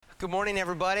Good morning,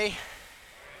 everybody.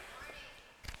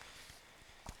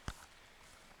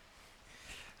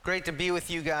 Great to be with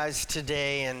you guys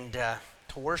today and to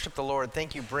worship the Lord.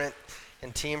 Thank you, Brent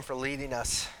and team, for leading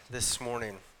us this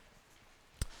morning.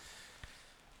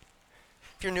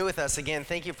 If you're new with us, again,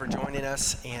 thank you for joining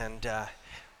us, and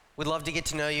we'd love to get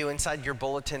to know you. Inside your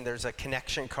bulletin, there's a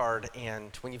connection card,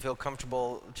 and when you feel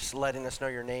comfortable just letting us know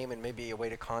your name and maybe a way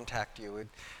to contact you, we'd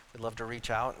love to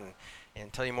reach out and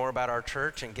tell you more about our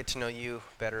church and get to know you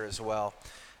better as well.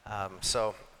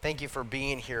 So thank you for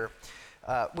being here.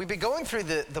 We've been going through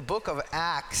the book of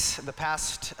Acts the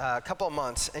past couple of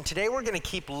months, and today we're going to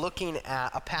keep looking at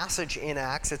a passage in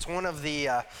Acts. It's one of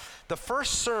the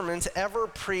first sermons ever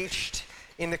preached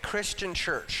in the Christian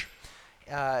church.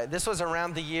 This was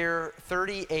around the year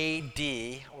 30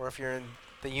 AD, or if you're in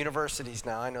the universities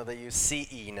now, I know they use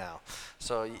CE now,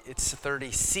 so it's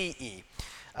 30 CE.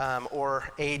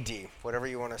 Or AD, whatever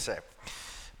you want to say.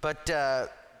 But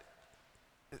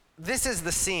this is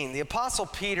the scene. The Apostle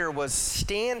Peter was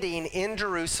standing in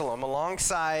Jerusalem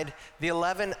alongside the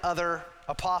 11 other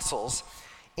apostles,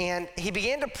 and he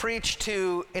began to preach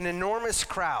to an enormous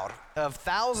crowd of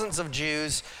thousands of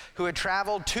Jews who had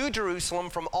traveled to Jerusalem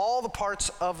from all the parts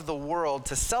of the world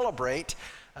to celebrate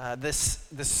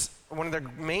this one of their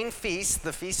main feasts,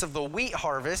 the Feast of the Wheat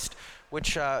Harvest,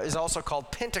 which is also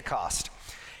called Pentecost.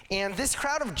 And this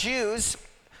crowd of Jews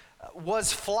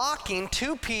was flocking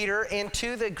to Peter and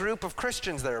to the group of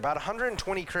Christians there, about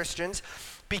 120 Christians,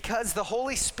 because the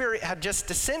Holy Spirit had just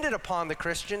descended upon the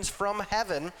Christians from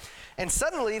heaven, and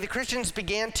suddenly the Christians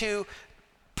began to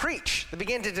preach. They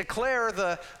began to declare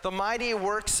the mighty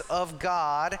works of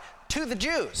God to the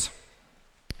Jews.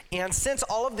 And since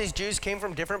all of these Jews came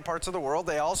from different parts of the world,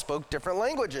 they all spoke different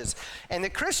languages. And the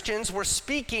Christians were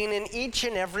speaking in each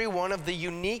and every one of the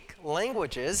unique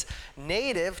languages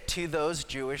native to those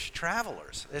Jewish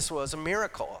travelers. This was a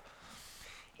miracle.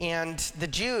 And the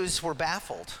Jews were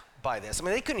baffled by this. I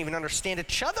mean, they couldn't even understand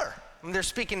each other. I mean, they're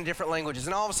speaking in different languages.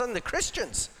 And all of a sudden, the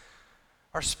Christians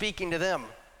are speaking to them.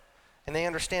 And they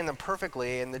understand them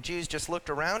perfectly. And the Jews just looked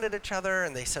around at each other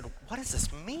and they said, "What does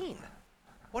this mean?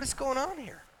 What is going on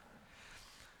here?"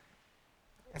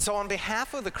 And so on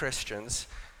behalf of the Christians,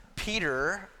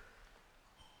 Peter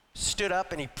stood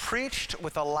up and he preached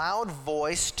with a loud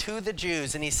voice to the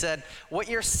Jews. And he said, "What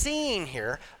you're seeing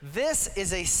here, this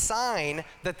is a sign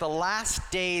that the last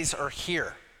days are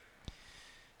here."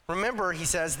 Remember, he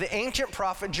says, the ancient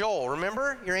prophet Joel.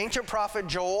 Remember your ancient prophet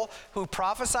Joel, who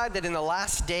prophesied that in the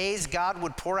last days God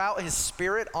would pour out his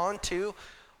Spirit onto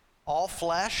all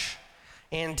flesh.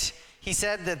 And he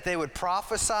said that they would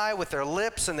prophesy with their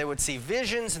lips, and they would see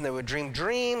visions, and they would dream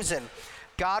dreams, and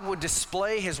God would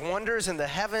display his wonders in the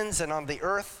heavens and on the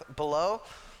earth below.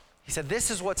 He said,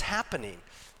 this is what's happening.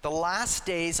 The last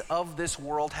days of this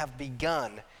world have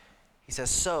begun. He says,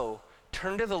 so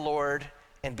turn to the Lord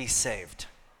and be saved.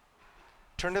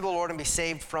 Turn to the Lord and be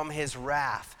saved from his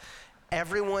wrath.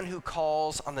 Everyone who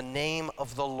calls on the name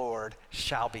of the Lord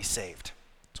shall be saved.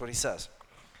 That's what he says.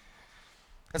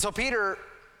 And so Peter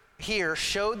here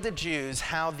showed the Jews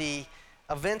how the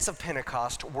events of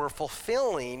Pentecost were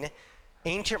fulfilling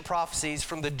ancient prophecies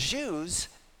from the Jews'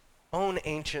 own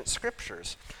ancient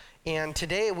scriptures. And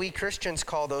today we Christians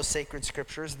call those sacred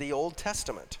scriptures the Old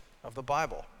Testament of the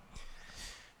Bible.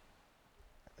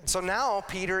 And so now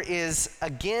Peter is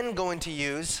again going to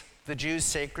use the Jews'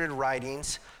 sacred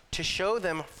writings to show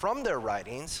them from their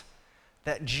writings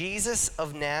that Jesus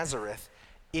of Nazareth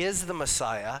is the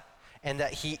Messiah, and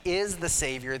that he is the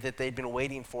Savior that they'd been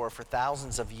waiting for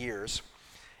thousands of years.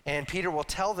 And Peter will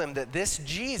tell them that this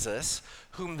Jesus,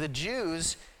 whom the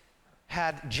Jews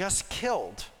had just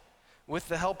killed with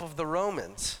the help of the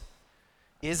Romans,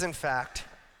 is in fact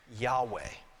Yahweh.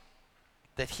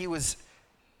 That he was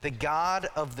the God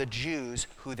of the Jews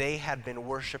who they had been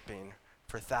worshiping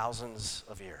for thousands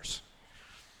of years.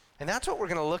 And that's what we're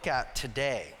going to look at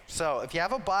today. So if you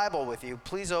have a Bible with you,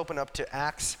 please open up to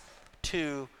Acts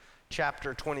 2,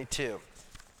 chapter 22.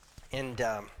 And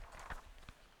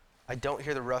I don't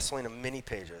hear the rustling of many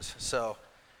pages. So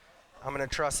I'm going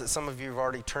to trust that some of you have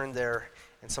already turned there,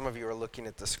 and some of you are looking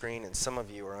at the screen, and some of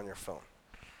you are on your phone.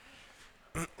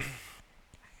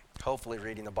 Hopefully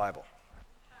reading the Bible.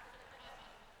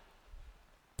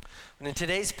 And in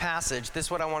today's passage, this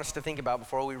is what I want us to think about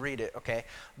before we read it, okay?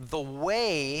 The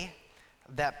way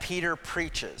that Peter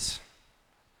preaches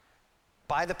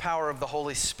by the power of the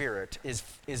Holy Spirit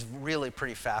is really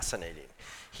pretty fascinating.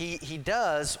 He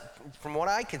does, from what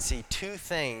I can see, two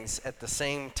things at the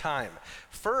same time.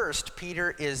 First,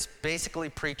 Peter is basically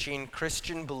preaching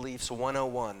Christian beliefs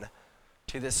 101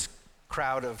 to this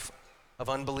crowd of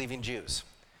unbelieving Jews.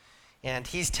 And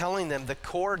he's telling them the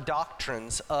core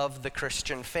doctrines of the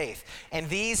Christian faith. And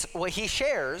these, what he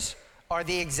shares, are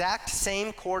the exact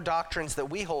same core doctrines that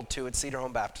we hold to at Cedar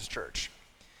Home Baptist Church.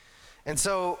 And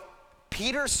so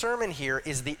Peter's sermon here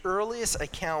is the earliest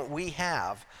account we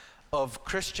have of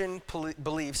Christian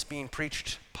beliefs being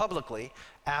preached publicly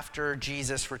after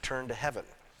Jesus returned to heaven.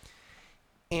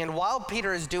 And while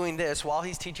Peter is doing this, while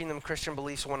he's teaching them Christian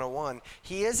Beliefs 101,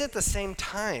 he is at the same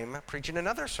time preaching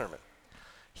another sermon.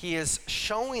 He is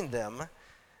showing them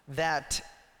that,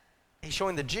 he's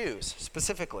showing the Jews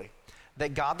specifically,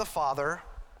 that God the Father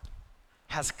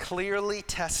has clearly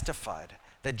testified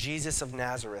that Jesus of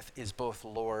Nazareth is both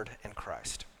Lord and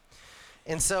Christ.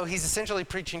 And so he's essentially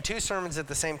preaching two sermons at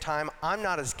the same time. I'm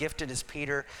not as gifted as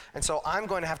Peter, and so I'm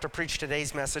going to have to preach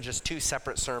today's message as two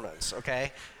separate sermons,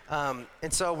 okay? And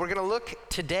so we're going to look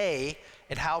today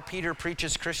at how Peter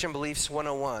preaches Christian Beliefs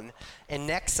 101, and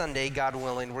next Sunday, God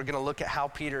willing, we're going to look at how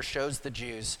Peter shows the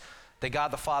Jews that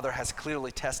God the Father has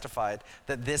clearly testified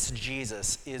that this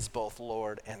Jesus is both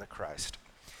Lord and the Christ.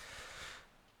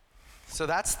 So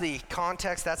that's the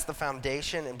context, that's the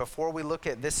foundation, and before we look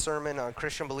at this sermon on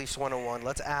Christian Beliefs 101,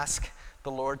 let's ask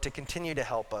the Lord to continue to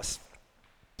help us.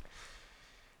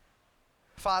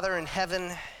 Father in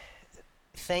heaven,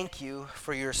 thank you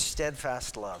for your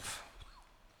steadfast love.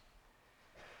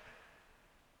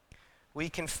 We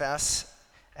confess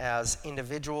as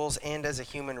individuals and as a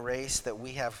human race that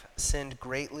we have sinned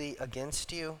greatly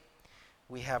against you.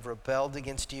 We have rebelled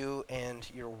against you and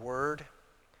your word.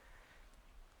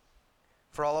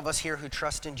 For all of us here who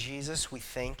trust in Jesus, we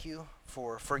thank you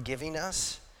for forgiving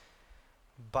us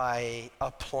by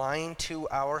applying to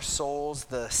our souls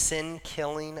the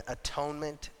sin-killing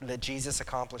atonement that Jesus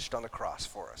accomplished on the cross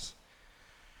for us.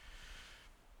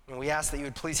 And we ask that you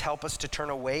would please help us to turn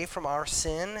away from our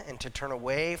sin and to turn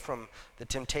away from the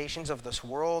temptations of this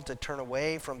world, to turn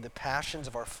away from the passions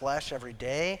of our flesh every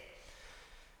day,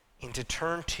 and to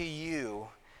turn to you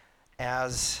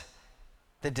as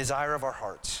the desire of our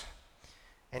hearts,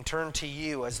 and turn to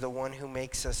you as the one who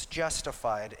makes us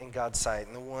justified in God's sight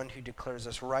and the one who declares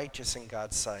us righteous in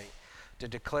God's sight, to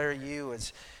declare you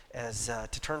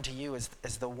to turn to you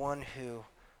as the one who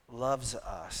loves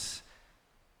us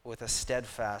with a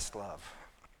steadfast love.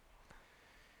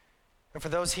 And for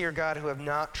those here, God, who have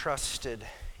not trusted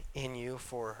in you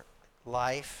for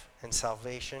life and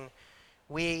salvation,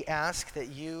 we ask that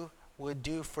you would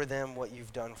do for them what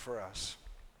you've done for us.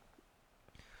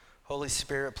 Holy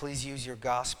Spirit, please use your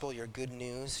gospel, your good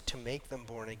news, to make them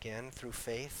born again through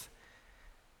faith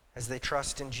as they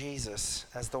trust in Jesus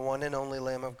as the one and only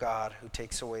Lamb of God who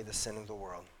takes away the sin of the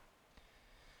world.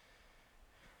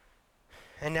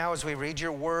 And now as we read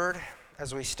your word,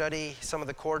 as we study some of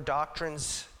the core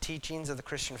doctrines, teachings of the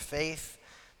Christian faith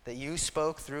that you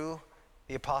spoke through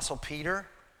the Apostle Peter,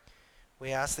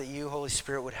 we ask that you, Holy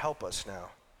Spirit, would help us now.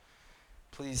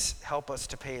 Please help us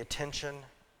to pay attention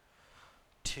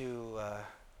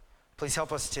please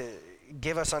help us to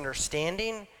give us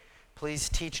understanding. Please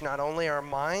teach not only our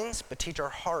minds, but teach our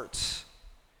hearts.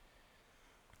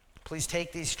 Please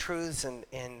take these truths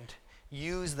and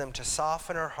use them to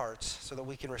soften our hearts so that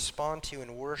we can respond to you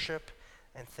in worship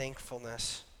and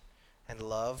thankfulness and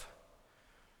love.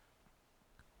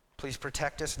 Please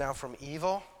protect us now from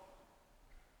evil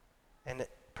and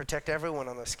protect everyone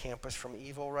on this campus from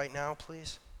evil right now,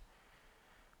 please.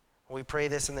 We pray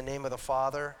this in the name of the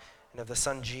Father, and of the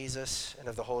Son Jesus, and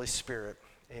of the Holy Spirit.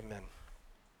 Amen.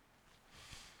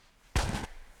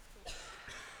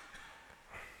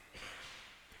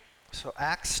 So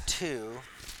Acts 2,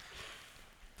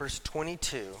 verse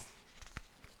 22.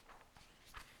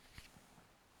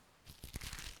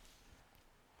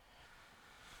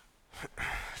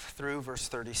 Through verse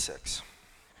 36.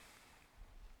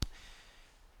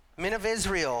 Men of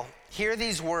Israel, hear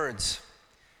these words.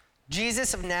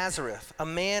 Jesus of Nazareth, a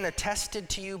man attested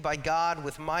to you by God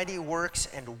with mighty works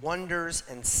and wonders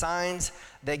and signs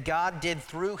that God did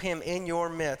through him in your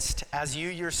midst, as you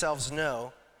yourselves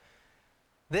know.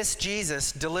 This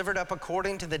Jesus, delivered up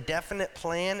according to the definite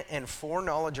plan and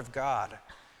foreknowledge of God,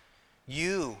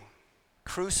 you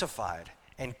crucified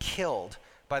and killed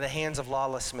by the hands of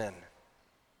lawless men.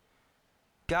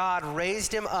 God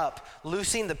raised him up,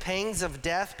 loosing the pangs of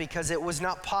death, because it was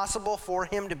not possible for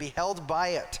him to be held by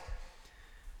it.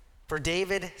 For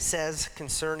David says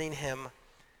concerning him,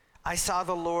 I saw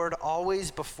the Lord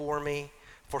always before me,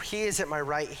 for he is at my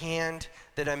right hand,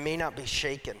 that I may not be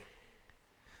shaken.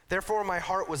 Therefore my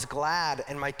heart was glad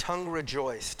and my tongue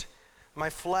rejoiced. My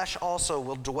flesh also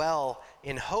will dwell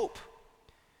in hope.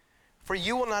 For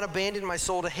you will not abandon my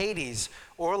soul to Hades,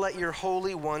 or let your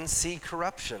Holy One see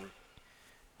corruption.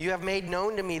 You have made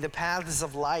known to me the paths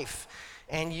of life,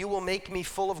 and you will make me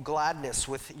full of gladness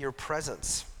with your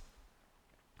presence.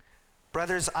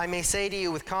 Brothers, I may say to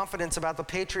you with confidence about the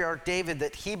patriarch David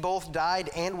that he both died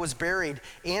and was buried,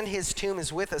 and his tomb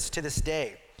is with us to this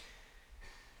day.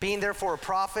 Being therefore a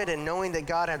prophet, and knowing that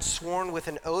God had sworn with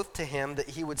an oath to him that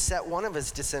he would set one of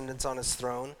his descendants on his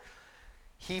throne,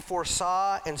 he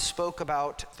foresaw and spoke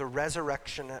about the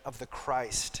resurrection of the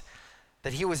Christ,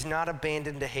 that he was not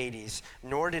abandoned to Hades,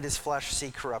 nor did his flesh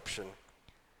see corruption.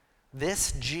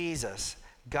 This Jesus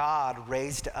God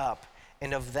raised up,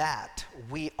 and of that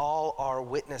we all are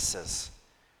witnesses.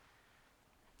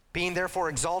 Being therefore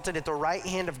exalted at the right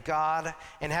hand of God,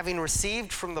 and having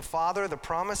received from the Father the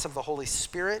promise of the Holy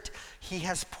Spirit, he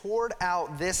has poured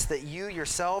out this that you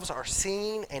yourselves are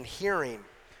seeing and hearing.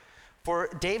 For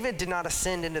David did not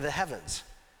ascend into the heavens,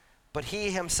 but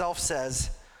he himself says,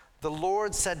 "The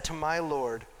Lord said to my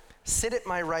Lord, sit at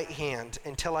my right hand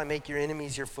until I make your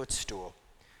enemies your footstool."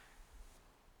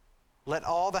 Let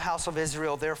all the house of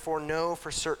Israel therefore know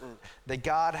for certain that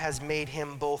God has made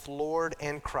him both Lord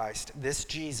and Christ, this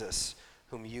Jesus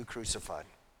whom you crucified.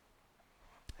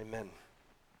 Amen.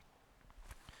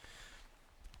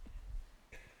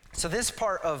 So this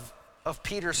part of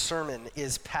Peter's sermon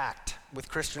is packed with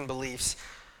Christian beliefs,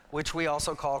 which we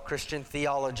also call Christian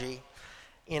theology.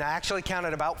 And I actually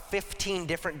counted about 15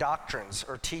 different doctrines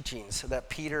or teachings that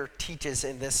Peter teaches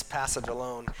in this passage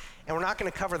alone. And we're not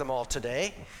going to cover them all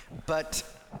today, but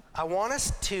I want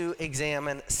us to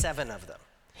examine 7 of them.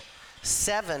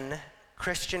 7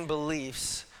 Christian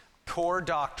beliefs, core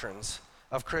doctrines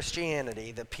of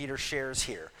Christianity that Peter shares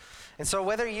here. And so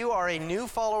whether you are a new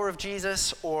follower of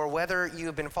Jesus or whether you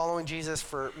have been following Jesus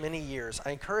for many years, I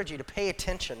encourage you to pay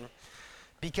attention,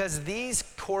 because these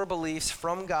core beliefs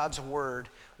from God's word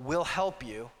will help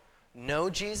you know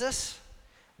Jesus.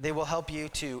 They will help you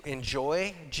to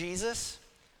enjoy Jesus.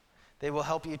 They will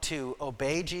help you to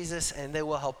obey Jesus, and they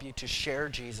will help you to share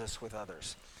Jesus with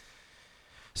others.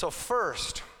 So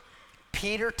first,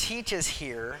 Peter teaches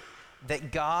here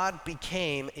that God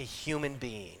became a human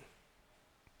being.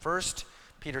 First,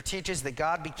 Peter teaches that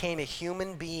God became a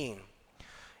human being.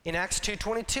 In Acts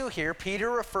 2:22 here, Peter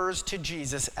refers to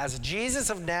Jesus as Jesus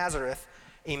of Nazareth,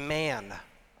 a man.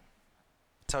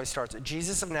 That's how he starts it.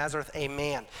 Jesus of Nazareth, a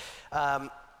man.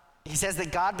 He says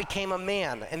that God became a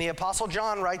man. And the Apostle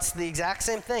John writes the exact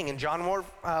same thing in John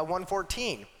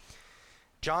 1:14.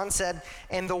 John said,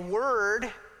 "And the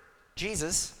Word,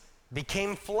 Jesus,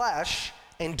 became flesh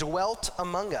and dwelt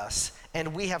among us.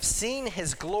 And we have seen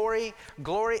his glory,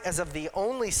 glory as of the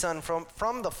only Son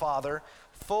from the Father,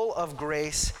 full of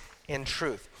grace and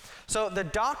truth." So the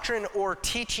doctrine or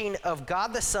teaching of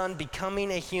God the Son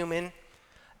becoming a human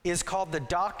is called the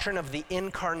doctrine of the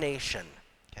incarnation.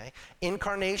 Okay?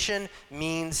 Incarnation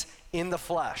means in the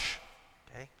flesh.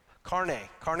 Okay? Carne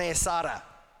asada,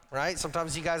 right?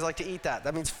 Sometimes you guys like to eat that.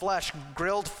 That means flesh,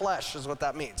 grilled flesh is what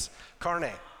that means.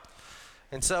 Carne.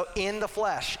 And so in the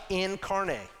flesh,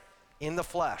 incarnate, in the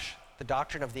flesh, the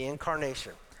doctrine of the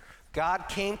incarnation. God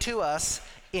came to us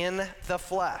in the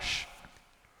flesh.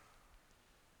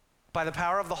 By the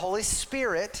power of the Holy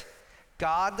Spirit,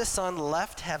 God the Son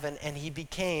left heaven and he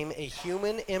became a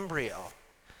human embryo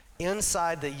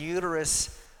inside the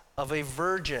uterus of a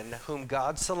virgin whom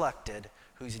God selected,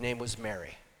 whose name was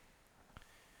Mary.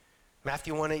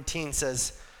 Matthew 1:18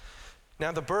 says,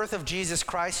 "Now the birth of Jesus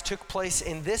Christ took place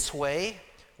in this way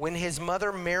when his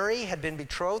mother Mary had been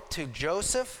betrothed to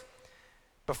Joseph.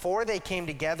 Before they came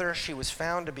together, she was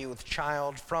found to be with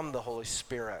child from the Holy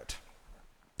Spirit."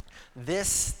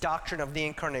 This doctrine of the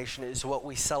incarnation is what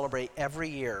we celebrate every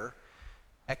year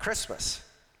at Christmas.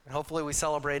 And hopefully we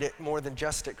celebrate it more than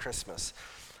just at Christmas.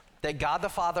 That God the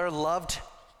Father loved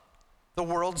the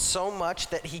world so much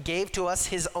that he gave to us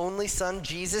his only Son,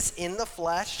 Jesus, in the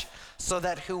flesh, so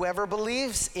that whoever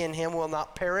believes in him will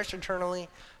not perish eternally,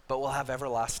 but will have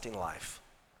everlasting life.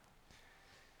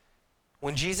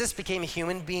 When Jesus became a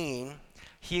human being,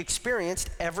 he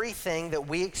experienced everything that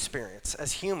we experience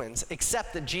as humans,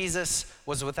 except that Jesus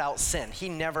was without sin. He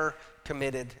never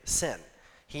committed sin.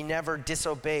 He never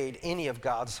disobeyed any of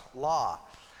God's law.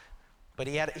 But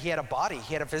he had a body.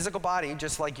 He had a physical body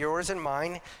just like yours and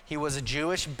mine. He was a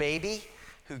Jewish baby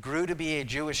who grew to be a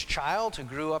Jewish child, who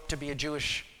grew up to be a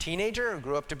Jewish teenager, who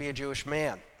grew up to be a Jewish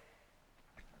man.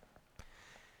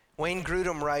 Wayne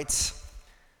Grudem writes,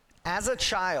 as a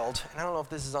child, and I don't know if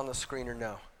this is on the screen or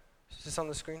no. Is this on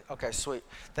the screen? Okay, sweet.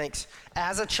 Thanks.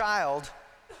 As a child,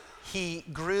 he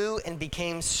grew and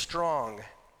became strong.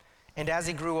 And as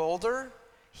he grew older,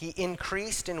 he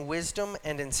increased in wisdom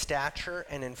and in stature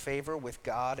and in favor with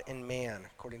God and man,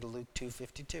 according to Luke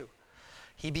 2:52.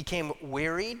 He became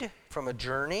wearied from a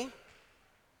journey.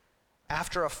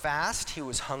 After a fast, he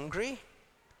was hungry.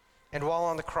 And while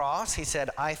on the cross, he said,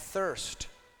 I thirst.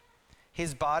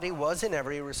 His body was in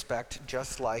every respect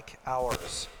just like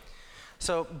ours.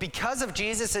 So because of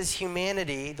Jesus'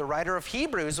 humanity, the writer of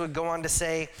Hebrews would go on to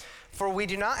say, for we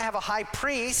do not have a high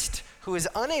priest who is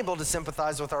unable to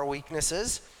sympathize with our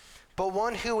weaknesses, but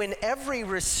one who in every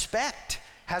respect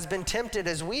has been tempted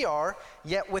as we are,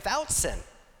 yet without sin.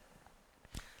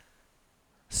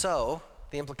 So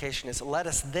the implication is, let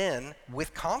us then,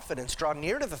 with confidence, draw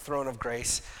near to the throne of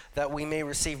grace, that we may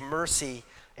receive mercy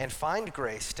and find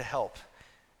grace to help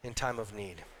in time of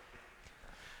need.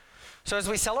 So as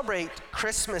we celebrate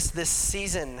Christmas this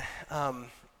season,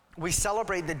 we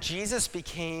celebrate that Jesus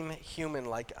became human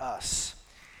like us.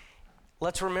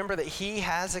 Let's remember that he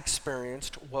has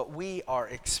experienced what we are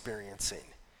experiencing.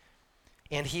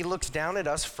 And he looks down at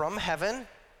us from heaven,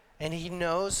 and he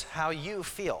knows how you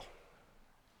feel.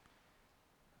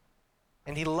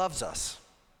 And he loves us.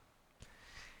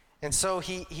 And so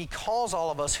he calls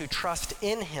all of us who trust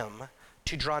in him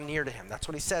to draw near to him. That's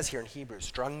what he says here in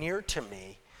Hebrews. Draw near to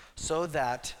me so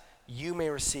that you may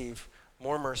receive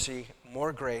more mercy,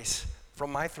 more grace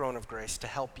from my throne of grace to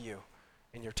help you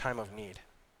in your time of need.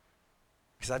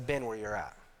 Because I've been where you're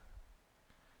at.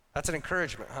 That's an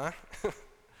encouragement, huh?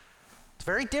 It's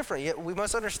very different. Yet we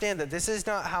must understand that this is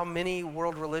not how many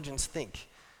world religions think.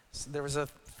 There was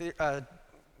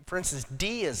for instance,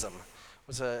 deism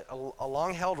was a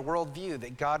long-held worldview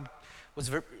that God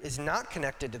is not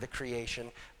connected to the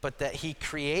creation, but that he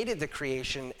created the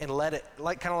creation and let it,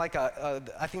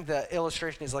 I think the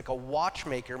illustration is like a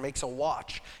watchmaker makes a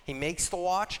watch. He makes the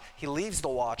watch, he leaves the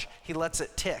watch, he lets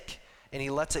it tick, and he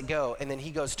lets it go, and then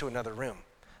he goes to another room.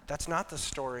 That's not the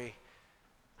story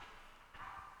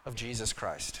of Jesus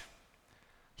Christ.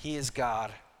 He is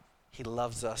God. He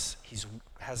loves us. He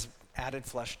has added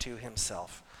flesh to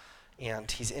himself, and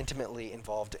he's intimately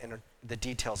involved in the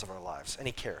details of our lives, and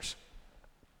he cares.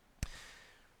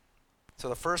 So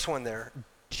the first one there,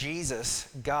 Jesus,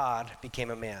 God,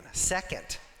 became a man.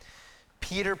 Second,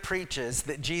 Peter preaches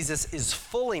that Jesus is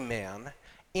fully man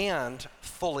and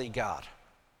fully God.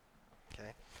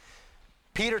 Okay?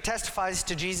 Peter testifies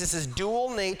to Jesus' dual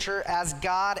nature as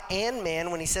God and man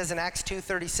when he says in Acts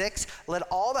 2:36, let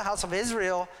all the house of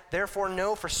Israel therefore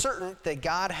know for certain that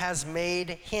God has made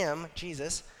him,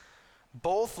 Jesus,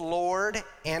 both Lord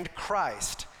and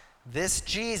Christ, this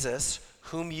Jesus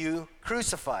whom you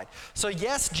crucified. So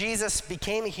yes, Jesus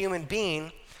became a human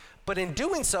being, but in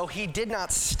doing so, he did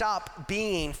not stop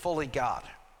being fully God.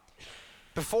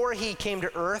 Before he came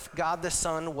to earth, God the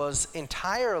Son was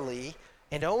entirely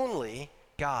and only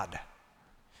God.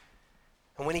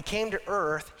 And when he came to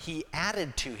earth, he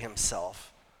added to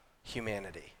himself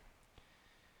humanity.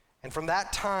 And from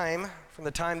that time, from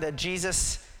the time that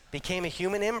Jesus became a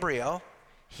human embryo,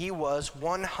 he was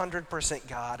 100%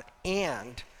 God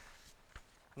and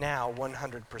now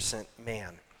 100%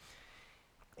 man.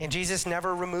 And Jesus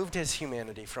never removed his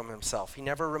humanity from himself. He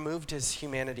never removed his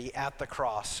humanity at the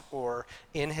cross or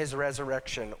in his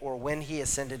resurrection or when he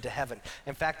ascended to heaven.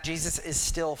 In fact, Jesus is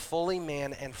still fully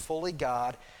man and fully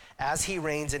God as he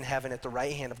reigns in heaven at the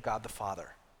right hand of God the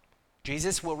Father.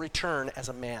 Jesus will return as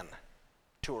a man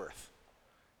to earth.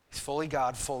 He's fully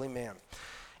God, fully man.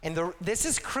 And this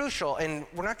is crucial, and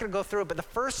we're not going to go through it, but the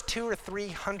first 200 or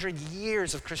 300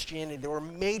 years of Christianity, there were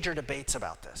major debates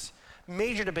about this.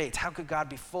 Major debates. How could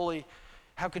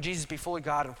Jesus be fully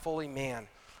God and fully man?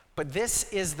 But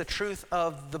this is the truth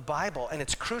of the Bible, and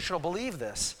it's crucial to believe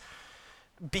this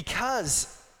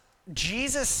because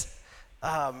Jesus,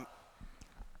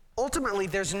 ultimately,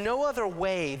 there's no other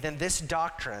way than this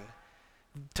doctrine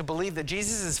to believe that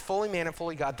Jesus is fully man and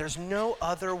fully God. There's no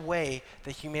other way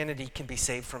that humanity can be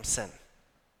saved from sin.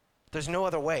 There's no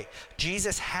other way.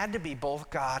 Jesus had to be both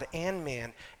God and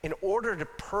man in order to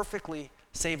perfectly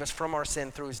save us from our sin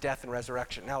through his death and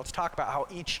resurrection. Now let's talk about how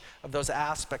each of those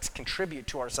aspects contribute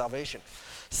to our salvation.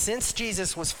 Since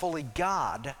Jesus was fully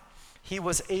God, he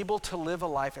was able to live a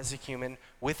life as a human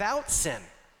without sin,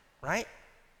 right?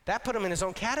 That put him in his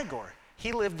own category.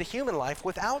 He lived the human life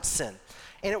without sin.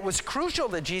 And it was crucial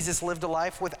that Jesus lived a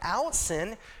life without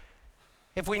sin.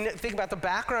 If we think about the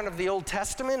background of the Old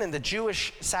Testament and the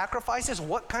Jewish sacrifices,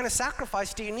 what kind of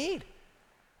sacrifice do you need?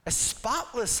 A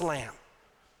spotless lamb.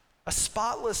 A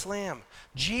spotless lamb.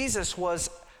 Jesus was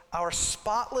our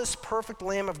spotless, perfect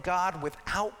Lamb of God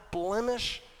without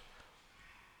blemish,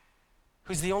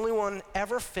 who's the only one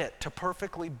ever fit to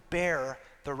perfectly bear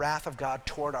the wrath of God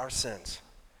toward our sins.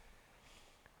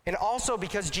 And also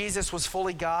because Jesus was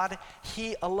fully God,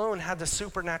 he alone had the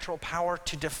supernatural power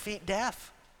to defeat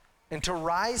death. and to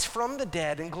rise from the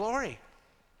dead in glory.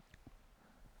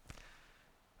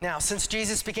 Now, since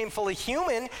Jesus became fully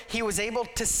human, he was able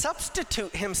to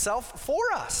substitute himself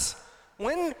for us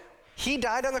when he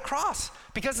died on the cross.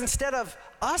 Because instead of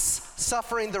us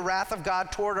suffering the wrath of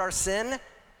God toward our sin,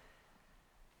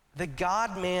 the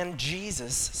God-man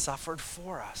Jesus suffered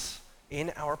for us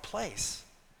in our place.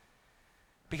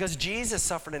 Because Jesus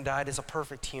suffered and died as a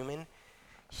perfect human,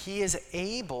 he is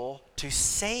able to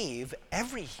save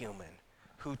every human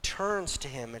who turns to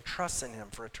him and trusts in him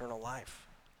for eternal life.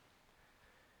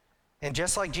 And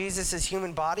just like Jesus'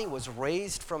 human body was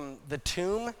raised from the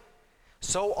tomb,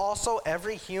 so also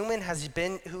every human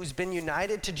who's been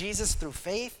united to Jesus through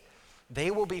faith, they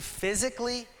will be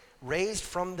physically raised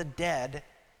from the dead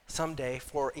someday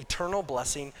for eternal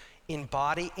blessing in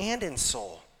body and in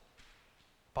soul.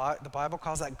 The Bible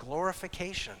calls that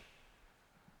glorification.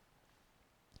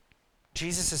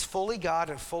 Jesus is fully God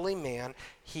and fully man.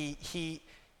 He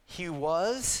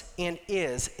was and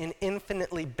is an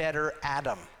infinitely better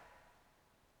Adam,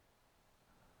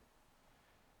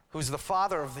 who's the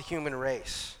father of the human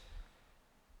race.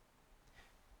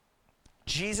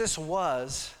 Jesus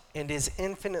was and is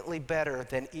infinitely better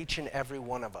than each and every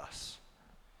one of us.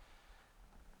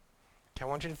 Okay, I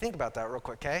want you to think about that real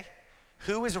quick, okay?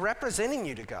 Who is representing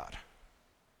you to God?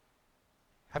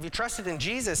 Have you trusted in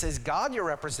Jesus? Is God your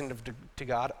representative to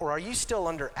God, or are you still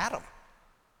under Adam?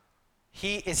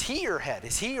 Is he your head?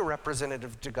 Is he your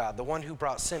representative to God, the one who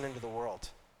brought sin into the world?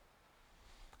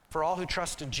 For all who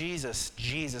trust in Jesus,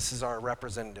 Jesus is our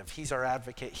representative. He's our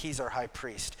advocate. He's our high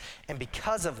priest. And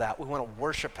because of that, we want to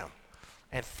worship him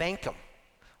and thank him.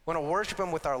 We want to worship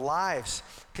him with our lives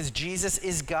because Jesus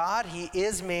is God. He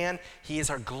is man. He is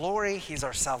our glory. He's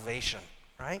our salvation,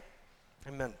 right?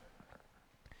 Amen.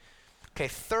 Okay,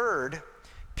 third,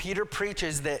 Peter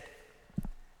preaches that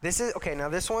now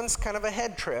this one's kind of a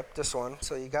head trip, this one,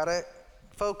 so you got to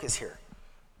focus here.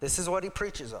 This is what he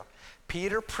preaches of.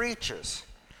 Peter preaches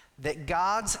that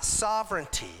God's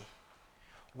sovereignty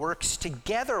works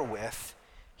together with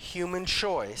human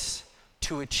choice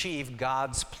to achieve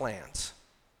God's plans.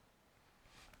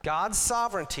 God's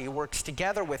sovereignty works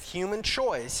together with human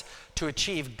choice to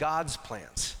achieve God's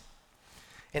plans.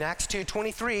 In Acts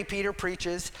 2:23, Peter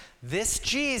preaches, this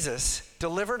Jesus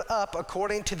delivered up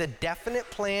according to the definite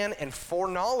plan and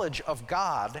foreknowledge of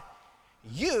God,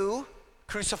 you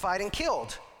crucified and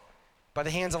killed by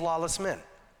the hands of lawless men.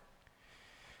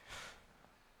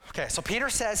 Okay, so Peter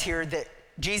says here that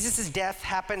Jesus' death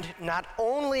happened not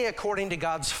only according to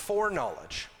God's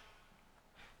foreknowledge,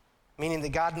 meaning that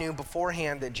God knew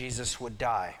beforehand that Jesus would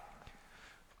die,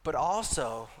 but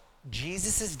also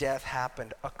Jesus' death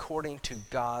happened according to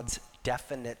God's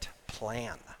definite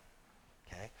plan.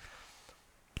 Okay?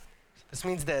 This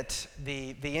means that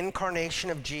the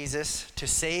incarnation of Jesus to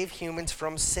save humans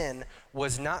from sin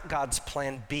was not God's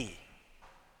plan B.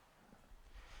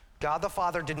 God the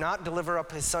Father did not deliver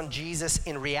up his son Jesus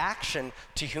in reaction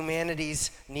to humanity's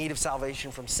need of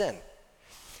salvation from sin.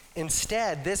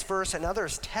 Instead, this verse and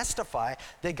others testify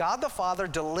that God the Father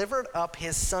delivered up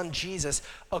his son Jesus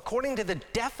according to the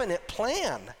definite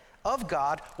plan of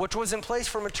God, which was in place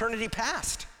from eternity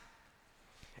past.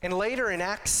 And later in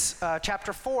Acts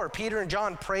chapter 4, Peter and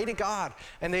John pray to God,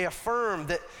 and they affirm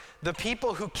that the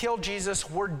people who killed Jesus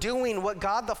were doing what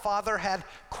God the Father had,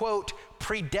 quote,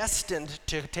 predestined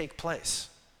to take place.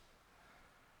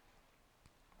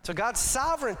 So God's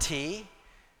sovereignty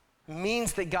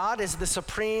means that God is the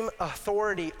supreme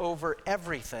authority over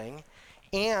everything,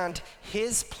 and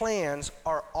his plans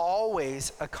are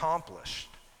always accomplished.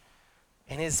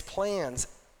 And his plans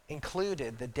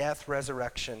included the death,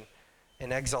 resurrection,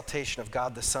 and exaltation of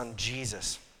God the Son,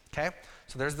 Jesus. Okay?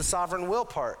 So there's the sovereign will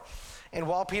part. And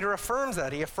while Peter affirms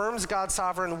that, he affirms God's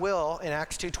sovereign will in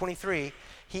Acts 2:23,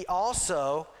 he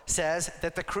also says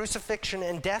that the crucifixion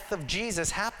and death of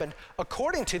Jesus happened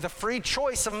according to the free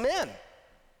choice of men.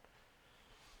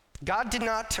 God did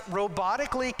not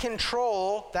robotically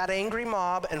control that angry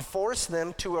mob and force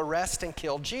them to arrest and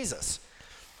kill Jesus.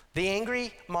 The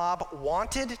angry mob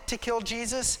wanted to kill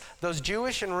Jesus. Those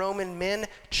Jewish and Roman men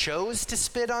chose to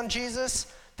spit on Jesus.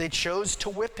 They chose to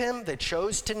whip him. They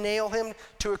chose to nail him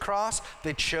to a cross.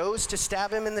 They chose to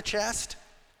stab him in the chest.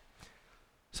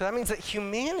 So that means that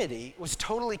humanity was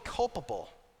totally culpable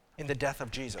in the death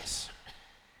of Jesus.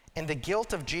 And the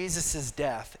guilt of Jesus'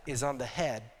 death is on the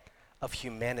head of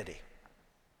humanity.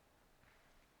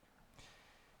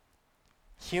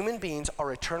 Human beings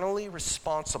are eternally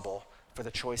responsible for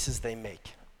the choices they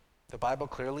make. The Bible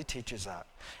clearly teaches that.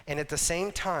 And at the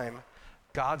same time,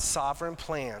 God's sovereign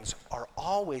plans are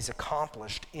always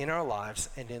accomplished in our lives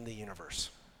and in the universe.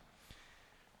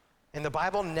 And the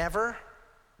Bible never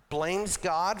blames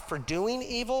God for doing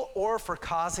evil or for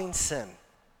causing sin.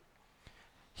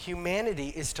 Humanity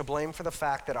is to blame for the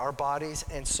fact that our bodies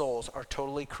and souls are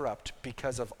totally corrupt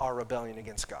because of our rebellion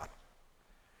against God.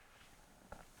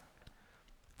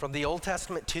 From the Old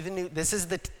Testament to the New, this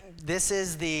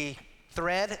is the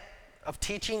thread of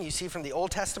teaching you see from the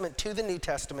Old Testament to the New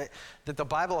Testament, that the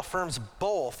Bible affirms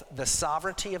both the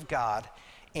sovereignty of God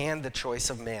and the choice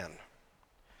of man.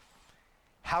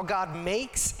 How God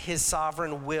makes his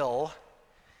sovereign will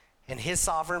and his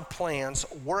sovereign plans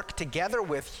work together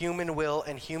with human will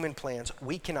and human plans,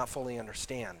 we cannot fully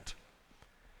understand.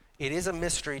 It is a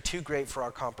mystery too great for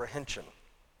our comprehension.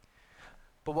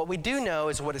 But what we do know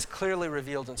is what is clearly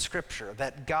revealed in Scripture,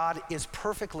 that God is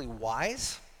perfectly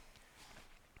wise,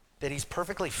 that he's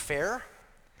perfectly fair,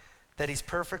 that he's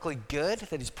perfectly good,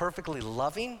 that he's perfectly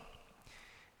loving,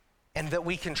 and that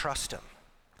we can trust him,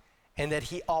 and that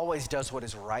he always does what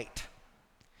is right.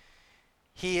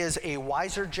 He is a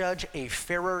wiser judge, a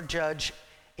fairer judge,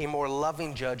 a more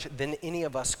loving judge than any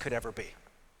of us could ever be.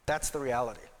 That's the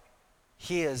reality.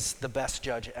 He is the best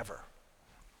judge ever.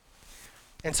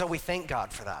 And so we thank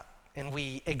God for that, and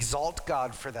we exalt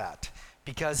God for that,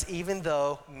 because even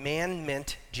though man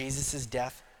meant Jesus'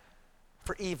 death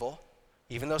for evil,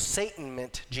 even though Satan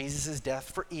meant Jesus'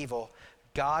 death for evil,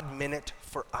 God meant it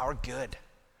for our good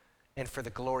and for the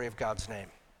glory of God's name.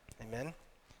 Amen?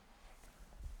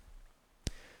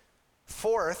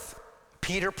 Fourth,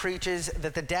 Peter preaches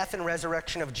that the death and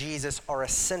resurrection of Jesus are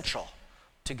essential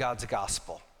to God's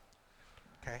gospel.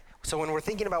 Okay? So when we're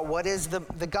thinking about what is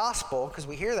the gospel, because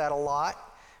we hear that a lot,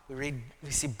 we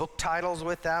see book titles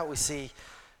with that, we see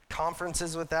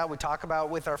conferences with that, we talk about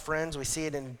it with our friends, we see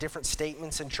it in different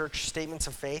statements in church statements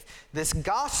of faith. This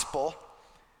gospel,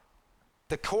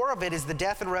 the core of it is the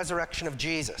death and resurrection of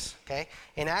Jesus. Okay?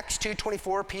 In Acts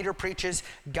 2:24, Peter preaches,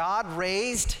 God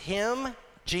raised him,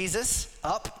 Jesus,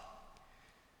 up,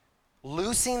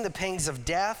 loosing the pangs of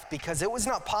death, because it was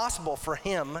not possible for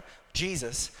him,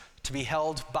 Jesus, to be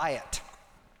held by it.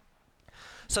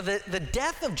 So the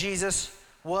death of Jesus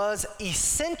was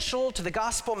essential to the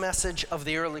gospel message of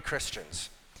the early Christians.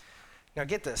 Now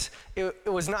get this, it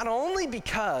was not only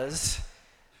because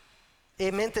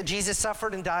it meant that Jesus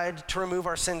suffered and died to remove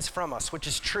our sins from us, which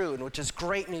is true and which is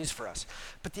great news for us.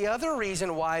 But the other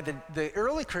reason why the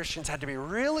early Christians had to be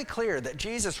really clear that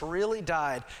Jesus really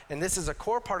died, and this is a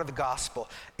core part of the gospel,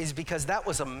 is because that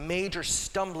was a major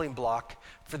stumbling block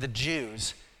for the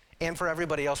Jews and for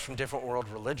everybody else from different world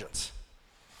religions.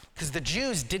 Because the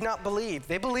Jews did not believe,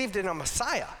 they believed in a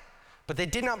Messiah, but they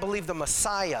did not believe the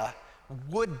Messiah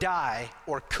would die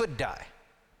or could die.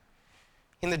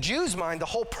 In the Jews' mind, the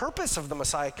whole purpose of the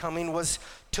Messiah coming was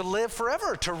to live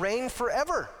forever, to reign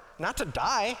forever, not to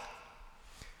die.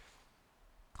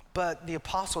 But the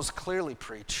apostles clearly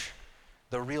preach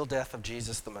the real death of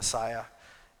Jesus, the Messiah.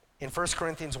 In 1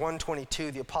 Corinthians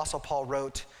 1:22, the apostle Paul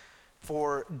wrote,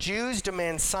 "For Jews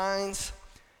demand signs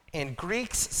and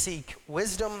Greeks seek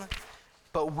wisdom,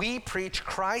 but we preach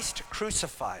Christ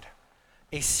crucified,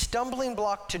 a stumbling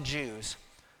block to Jews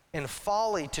and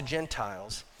folly to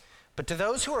Gentiles. But to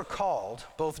those who are called,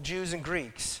 both Jews and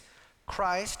Greeks,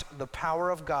 Christ, the power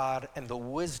of God and the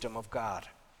wisdom of God.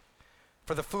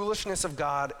 For the foolishness of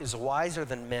God is wiser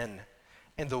than men,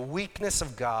 and the weakness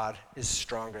of God is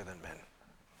stronger than men."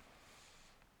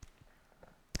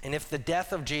 And if the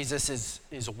death of Jesus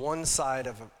is one side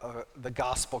of the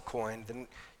gospel coin, then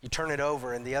you turn it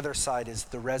over, and the other side is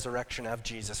the resurrection of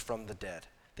Jesus from the dead.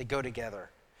 They go together.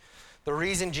 The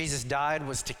reason Jesus died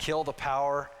was to kill the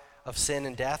power of sin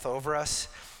and death over us.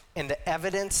 And the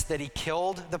evidence that he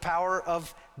killed the power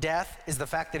of death is the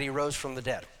fact that he rose from the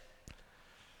dead.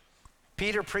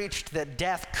 Peter preached that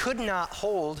death could not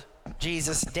hold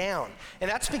Jesus down. And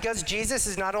that's because Jesus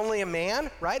is not only a man,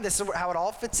 right? This is how it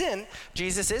all fits in.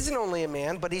 Jesus isn't only a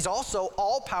man, but he's also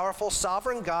all-powerful,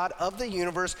 sovereign God of the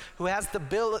universe who has the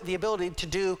ability to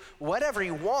do whatever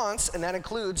he wants, and that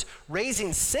includes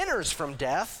raising sinners from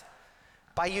death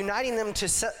by uniting them to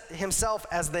himself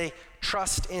as they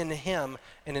trust in him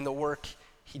and in the work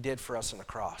he did for us on the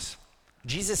cross.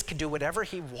 Jesus can do whatever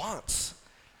he wants.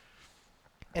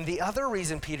 And the other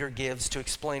reason Peter gives to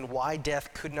explain why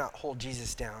death could not hold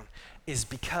Jesus down is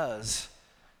because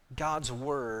God's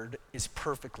word is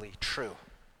perfectly true.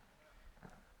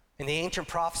 And the ancient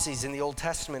prophecies in the Old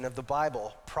Testament of the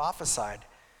Bible prophesied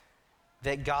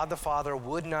that God the Father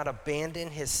would not abandon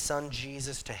his son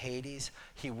Jesus to Hades.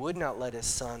 He would not let his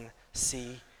son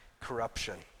see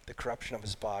corruption, the corruption of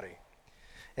his body.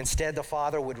 Instead, the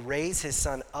Father would raise his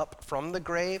son up from the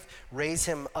grave, raise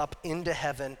him up into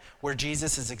heaven, where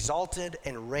Jesus is exalted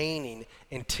and reigning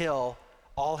until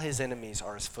all his enemies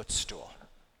are his footstool.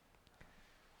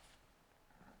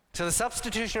 So the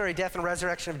substitutionary death and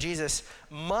resurrection of Jesus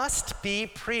must be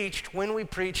preached when we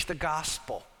preach the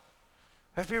gospel.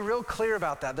 We have to be real clear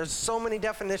about that. There's so many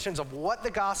definitions of what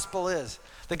the gospel is.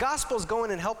 The gospel is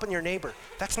going and helping your neighbor.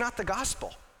 That's not the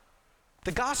gospel.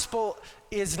 The gospel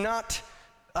is not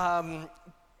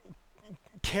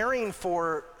caring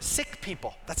for sick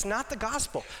people. That's not the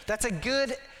gospel. That's a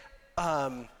good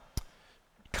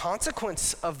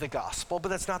consequence of the gospel, but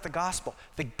that's not the gospel.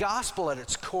 The gospel at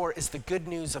its core is the good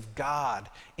news of God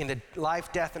in the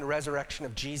life, death, and resurrection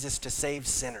of Jesus to save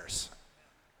sinners.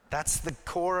 That's the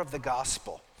core of the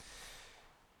gospel.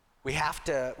 We have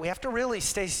to really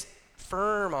stay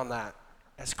firm on that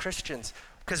as Christians,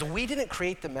 because we didn't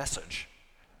create the message.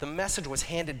 The message was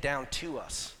handed down to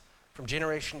us from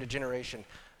generation to generation,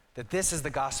 that this is the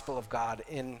gospel of God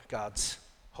in God's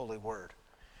holy word.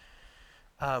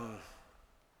 I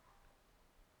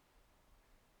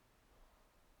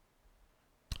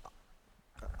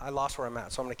lost where I'm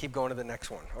at, so I'm going to keep going to the next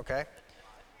one, okay?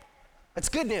 It's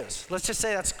good news. Let's just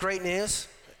say that's great news,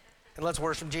 and let's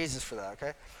worship Jesus for that,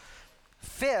 okay?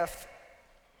 Fifth,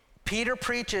 Peter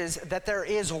preaches that there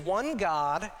is one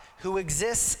God who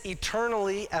exists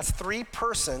eternally as three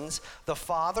persons, the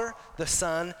Father, the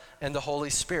Son, and the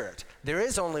Holy Spirit. There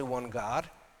is only one God,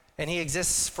 and he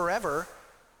exists forever,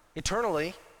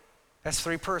 eternally, as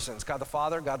three persons, God the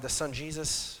Father, God the Son,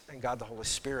 Jesus, and God the Holy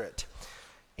Spirit.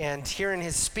 And here in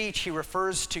his speech, he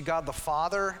refers to God the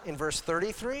Father in verse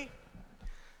 33,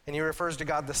 and he refers to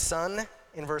God the Son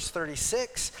in verse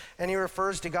 36, and he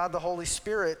refers to God the Holy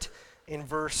Spirit in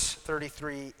verse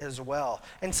 33 as well.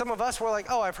 And some of us were like,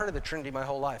 oh, I've heard of the Trinity my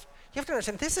whole life. You have to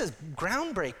understand, this is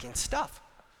groundbreaking stuff.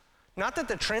 Not that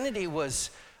the Trinity was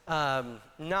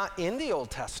not in the Old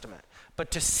Testament,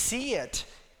 but to see it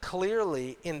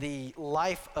clearly in the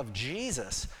life of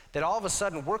Jesus, that all of a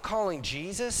sudden we're calling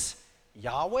Jesus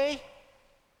Yahweh.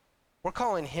 We're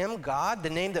calling him God, the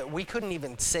name that we couldn't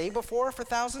even say before for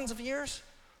thousands of years.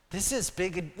 This is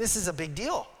big. This is a big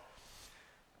deal.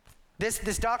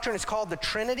 This doctrine is called the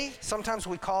Trinity. Sometimes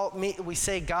we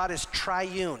say God is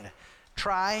triune.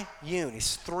 Triune.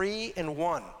 He's three in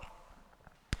one.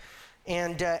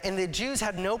 And the Jews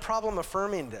had no problem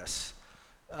affirming this.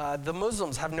 The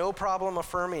Muslims have no problem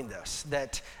affirming this,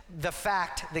 that the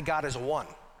fact that God is one,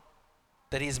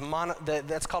 that he's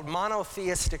that's called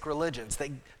monotheistic religions, that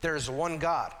there is one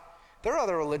God. There are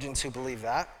other religions who believe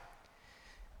that.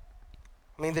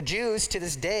 I mean, the Jews to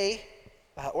this day,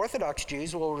 Orthodox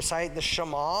Jews will recite the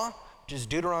Shema, which is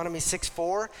Deuteronomy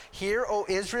 6:4. Hear, O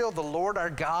Israel, the Lord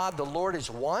our God, the Lord is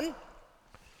one.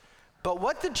 But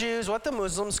what the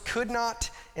Muslims could not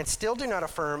and still do not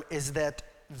affirm is that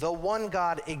the one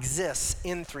God exists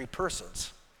in three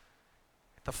persons,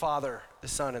 the Father, the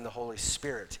Son, and the Holy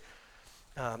Spirit.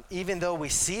 Even though we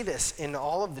see this in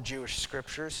all of the Jewish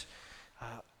scriptures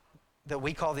that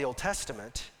we call the Old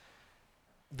Testament,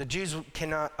 the Jews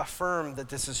cannot affirm that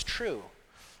this is true.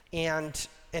 And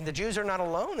the Jews are not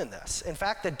alone in this. In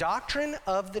fact, the doctrine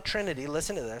of the Trinity,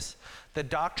 listen to this, the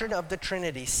doctrine of the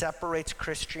Trinity separates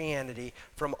Christianity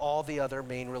from all the other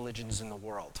main religions in the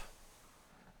world.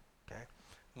 Okay?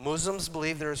 Muslims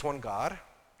believe there is one God.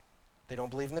 They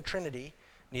don't believe in the Trinity.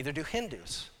 Neither do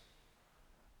Hindus.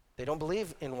 They don't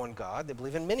believe in one God. They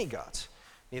believe in many gods.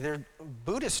 Neither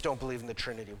Buddhists don't believe in the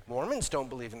Trinity. Mormons don't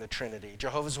believe in the Trinity.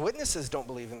 Jehovah's Witnesses don't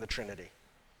believe in the Trinity.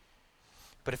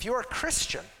 But if you are a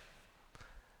Christian,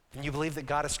 then you believe that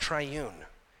God is triune.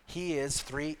 He is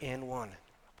three in one.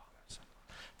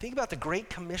 Think about the Great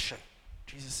Commission.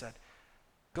 Jesus said,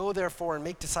 go therefore and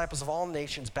make disciples of all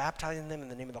nations, baptizing them in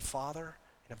the name of the Father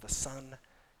and of the Son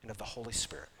and of the Holy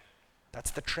Spirit.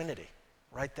 That's the Trinity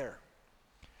right there.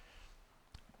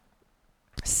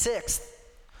 Sixth,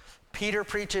 Peter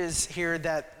preaches here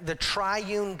that the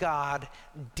triune God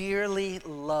dearly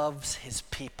loves his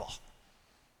people.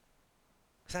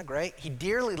 Isn't that great? He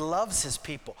dearly loves his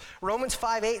people. Romans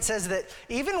 5:8 says that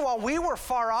even while we were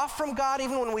far off from God,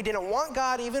 even when we didn't want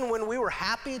God, even when we were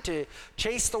happy to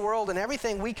chase the world and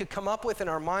everything we could come up with in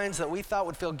our minds that we thought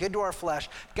would feel good to our flesh,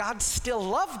 God still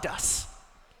loved us.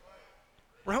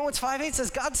 Romans 5:8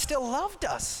 says God still loved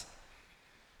us.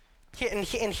 And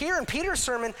here in Peter's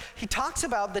sermon, he talks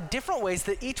about the different ways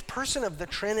that each person of the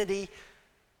Trinity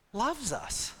loves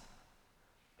us.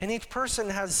 And each person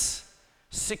has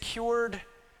secured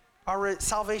our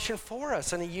salvation for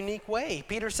us in a unique way.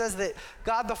 Peter says that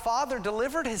God the Father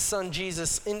delivered his Son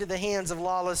Jesus into the hands of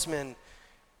lawless men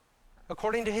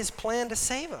according to his plan to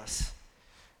save us.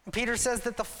 And Peter says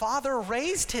that the Father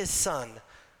raised his Son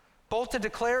both to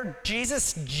declare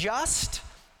Jesus just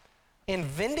and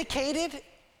vindicated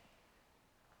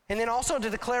And then also to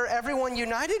declare everyone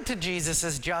united to Jesus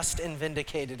as just and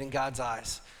vindicated in God's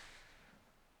eyes.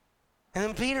 And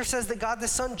then Peter says that God the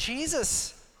Son,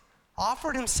 Jesus,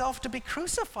 offered himself to be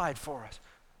crucified for us.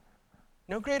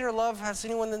 No greater love has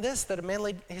anyone than this, that a man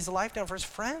laid his life down for his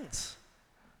friends.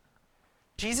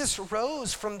 Jesus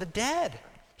rose from the dead.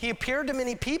 He appeared to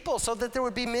many people so that there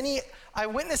would be many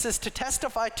eyewitnesses to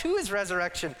testify to his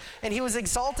resurrection. And he was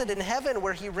exalted in heaven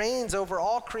where he reigns over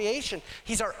all creation.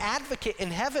 He's our advocate in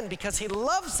heaven because he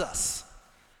loves us.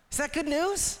 Is that good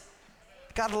news?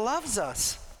 God loves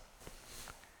us.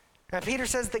 And Peter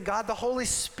says that God, the Holy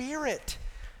Spirit,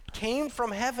 came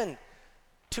from heaven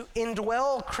to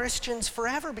indwell Christians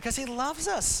forever because he loves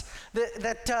us.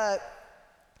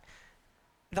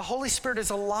 The Holy Spirit is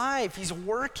alive. He's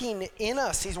working in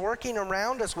us. He's working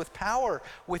around us with power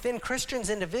within Christians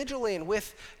individually and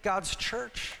with God's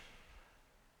church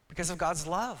because of God's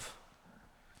love.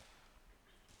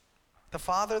 The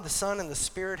Father, the Son, and the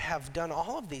Spirit have done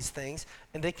all of these things,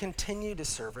 and they continue to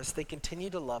serve us. They continue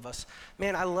to love us.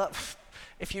 Man,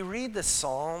 if you read the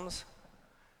Psalms,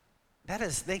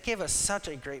 they give us such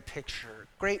a great picture,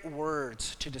 great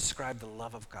words to describe the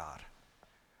love of God.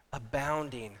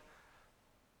 Abounding.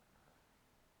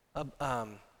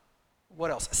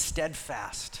 What else?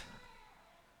 Steadfast.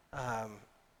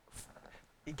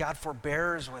 God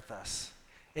forbears with us.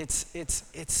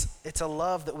 It's a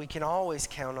love that we can always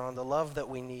count on, the love that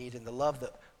we need, and the love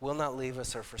that will not leave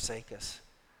us or forsake us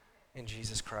in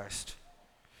Jesus Christ.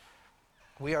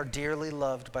 We are dearly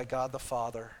loved by God the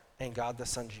Father and God the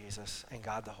Son Jesus and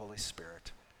God the Holy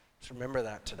Spirit. Just remember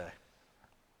that today.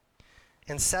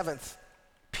 And seventh,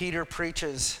 Peter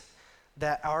preaches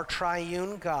that our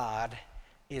triune God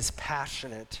is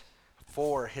passionate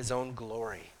for his own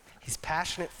glory. He's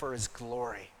passionate for his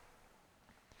glory.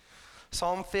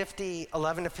 Psalm 50,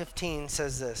 11-15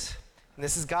 says this, and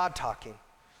this is God talking.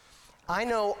 I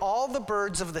know all the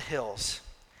birds of the hills,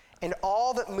 and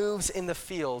all that moves in the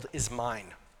field is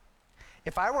mine.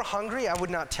 If I were hungry, I would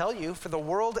not tell you, for the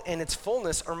world and its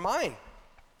fullness are mine.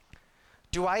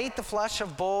 Do I eat the flesh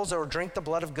of bulls or drink the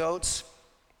blood of goats?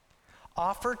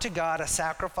 Offer to God a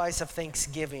sacrifice of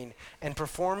thanksgiving and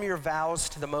perform your vows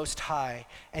to the Most High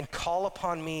and call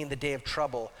upon me in the day of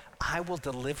trouble. I will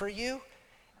deliver you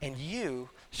and you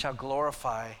shall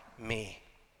glorify me.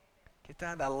 Get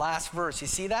that? That last verse. You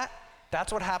see that?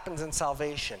 That's what happens in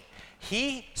salvation.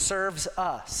 He serves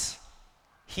us.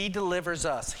 He delivers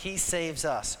us. He saves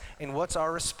us. And what's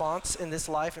our response in this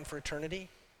life and for eternity?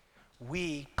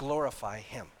 We glorify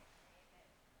him.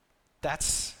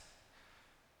 That's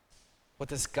what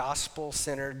this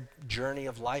gospel-centered journey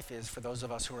of life is for those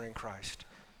of us who are in Christ.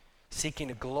 Seeking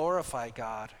to glorify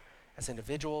God as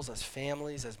individuals, as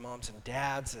families, as moms and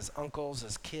dads, as uncles,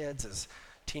 as kids, as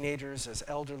teenagers, as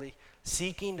elderly.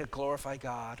 Seeking to glorify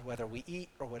God, whether we eat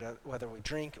or whether we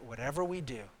drink, whatever we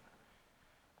do.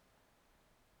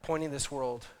 Pointing this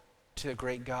world to the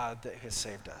great God that has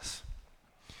saved us.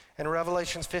 And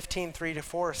Revelations 15,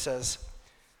 3-4 says,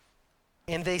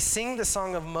 and they sing the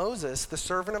song of Moses, the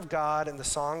servant of God, and the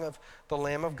song of the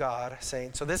Lamb of God,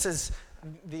 saying, so this is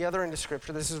the other end of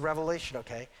Scripture. This is Revelation,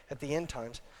 okay, at the end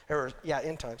times.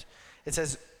 End times. It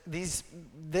says,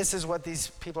 this is what these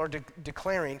people are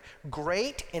declaring.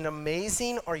 Great and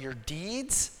amazing are your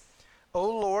deeds, O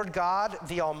Lord God,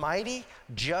 the Almighty.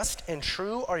 Just and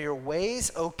true are your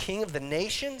ways, O King of the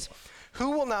nations.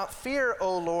 Who will not fear,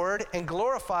 O Lord, and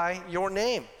glorify your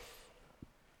name?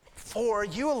 For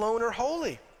you alone are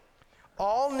holy.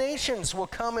 All nations will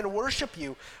come and worship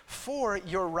you, for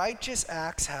your righteous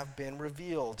acts have been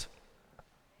revealed.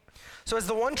 So as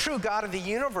the one true God of the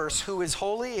universe, who is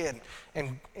holy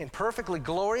and perfectly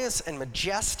glorious and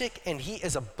majestic, and he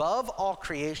is above all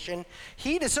creation,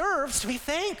 he deserves to be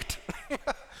thanked.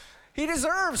 He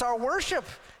deserves our worship.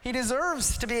 He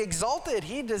deserves to be exalted.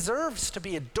 He deserves to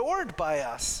be adored by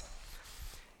us.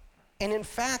 And in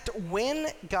fact, when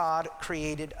God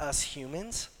created us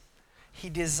humans,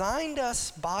 he designed us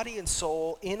body and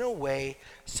soul in a way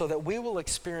so that we will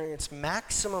experience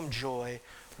maximum joy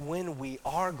when we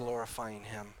are glorifying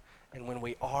him and when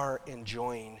we are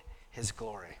enjoying his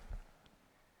glory.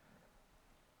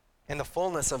 And the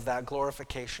fullness of that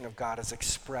glorification of God is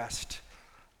expressed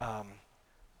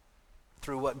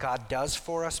through what God does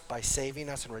for us by saving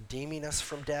us and redeeming us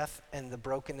from death and the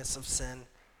brokenness of sin.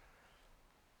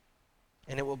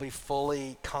 And it will be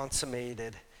fully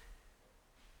consummated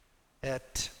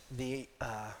at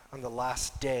on the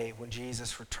last day when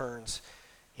Jesus returns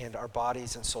and our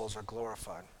bodies and souls are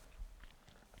glorified.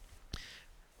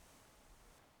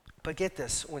 But get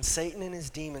this, when Satan and his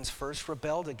demons first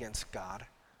rebelled against God,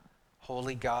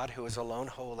 holy God who is alone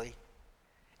holy,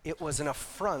 It was an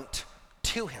affront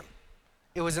to him.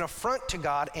 It was an affront to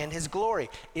God and his glory.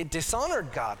 It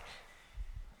dishonored God.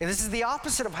 And this is the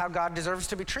opposite of how God deserves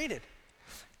to be treated.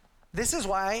 This is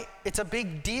why it's a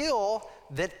big deal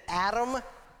that Adam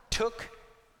took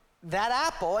that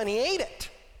apple and he ate it.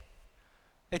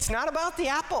 It's not about the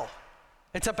apple.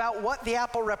 It's about what the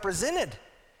apple represented.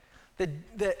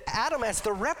 The Adam as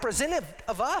the representative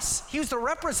of us. He was the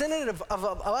representative of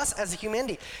us as a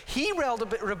humanity. He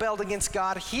rebelled against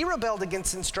God. He rebelled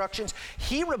against instructions.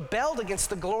 He rebelled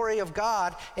against the glory of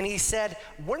God. And he said,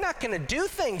 we're not going to do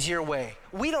things your way.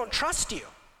 We don't trust you.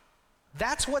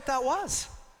 That's what that was.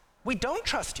 We don't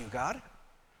trust you, God.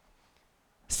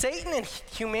 Satan and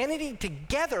humanity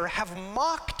together have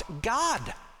mocked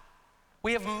God.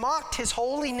 We have mocked his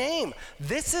holy name.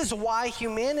 This is why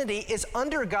humanity is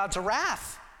under God's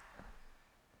wrath.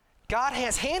 God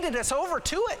has handed us over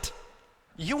to it.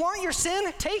 You want your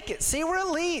sin? Take it. See where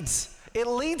it leads. It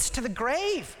leads to the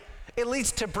grave. It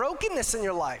leads to brokenness in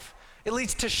your life. It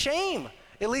leads to shame.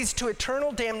 It leads to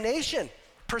eternal damnation.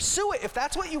 Pursue it if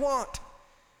that's what you want.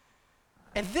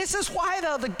 And this is why,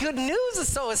 though, the good news is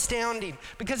so astounding.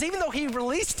 Because even though he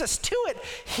released us to it,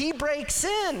 he breaks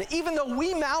in, even though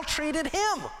we maltreated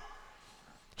him.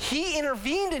 He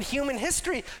intervened in human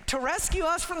history to rescue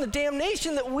us from the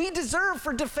damnation that we deserve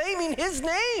for defaming his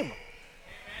name. Amen.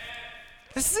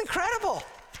 This is incredible.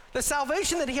 The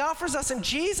salvation that he offers us in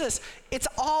Jesus, it's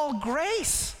all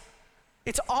grace.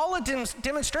 It's all a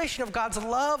demonstration of God's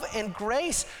love and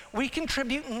grace. We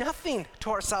contribute nothing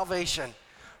to our salvation.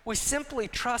 We simply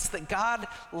trust that God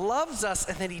loves us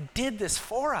and that he did this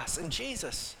for us in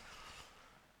Jesus.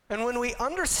 And when we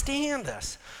understand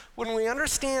this, when we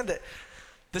understand that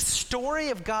the story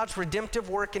of God's redemptive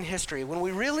work in history, when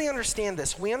we really understand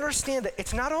this, we understand that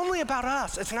it's not only about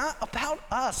us. It's not about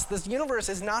us. This universe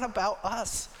is not about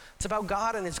us. It's about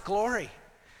God and his glory.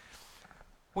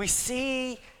 We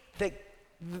see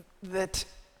that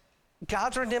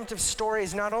God's redemptive story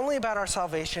is not only about our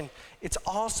salvation, it's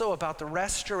also about the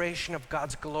restoration of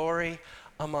God's glory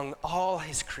among all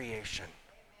his creation.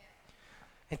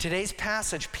 In today's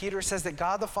passage, Peter says that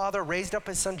God the Father raised up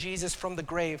his son Jesus from the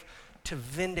grave to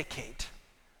vindicate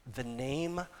the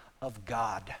name of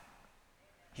God.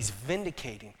 He's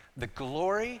vindicating the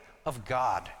glory of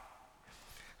God.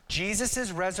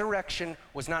 Jesus' resurrection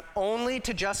was not only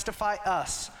to justify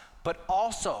us, but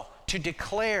also to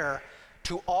declare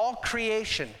to all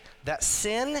creation that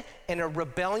sin and a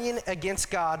rebellion against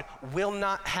God will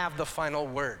not have the final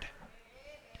word.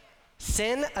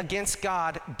 Sin against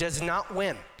God does not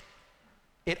win.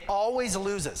 It always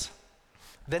loses.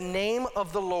 The name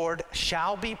of the Lord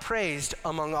shall be praised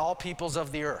among all peoples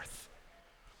of the earth.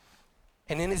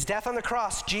 And in his death on the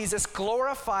cross, Jesus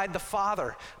glorified the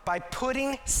Father by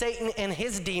putting Satan and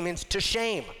his demons to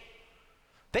shame.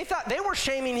 They thought they were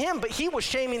shaming him, but he was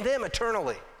shaming them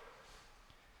eternally.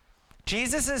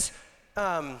 Jesus'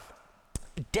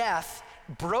 death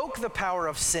broke the power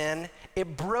of sin.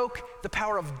 It broke the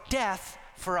power of death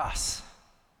for us.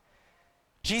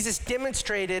 Jesus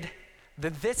demonstrated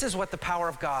that this is what the power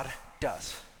of God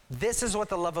does. This is what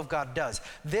the love of God does.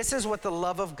 This is what the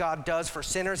love of God does for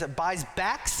sinners. It buys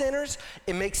back sinners.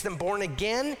 It makes them born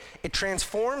again. It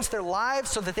transforms their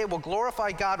lives so that they will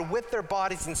glorify God with their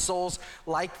bodies and souls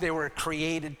like they were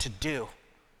created to do.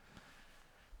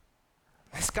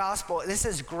 This gospel, this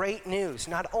is great news,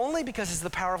 not only because it's the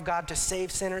power of God to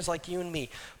save sinners like you and me,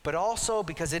 but also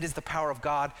because it is the power of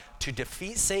God to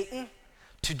defeat Satan,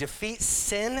 to defeat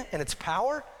sin and its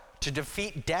power, to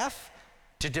defeat death,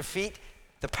 to defeat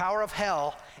the power of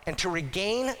hell, and to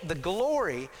regain the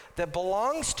glory that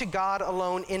belongs to God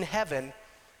alone in heaven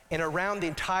and around the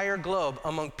entire globe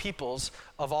among peoples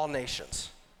of all nations.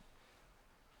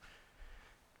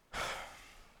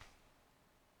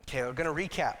 Okay, we're going to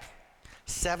recap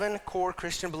 7 core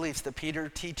Christian beliefs that Peter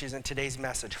teaches in today's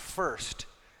message. First,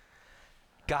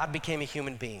 God became a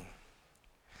human being.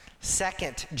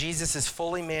 Second, Jesus is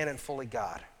fully man and fully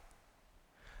God.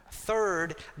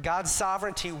 Third, God's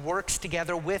sovereignty works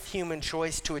together with human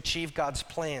choice to achieve God's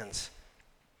plans.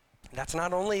 That's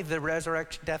not only the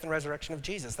death and resurrection of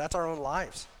Jesus, that's our own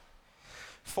lives.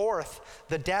 Fourth,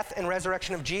 the death and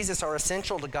resurrection of Jesus are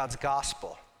essential to God's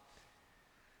gospel.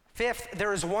 Fifth,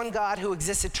 there is one God who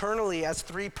exists eternally as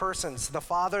 3 persons, the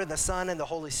Father, the Son, and the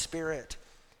Holy Spirit.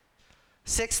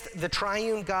 Sixth, the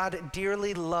triune God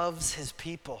dearly loves his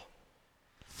people.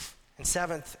 And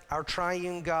seventh, our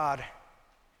triune God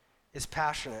is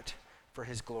passionate for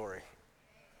his glory.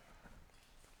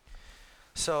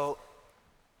 So,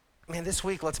 this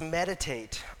week, let's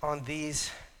meditate on these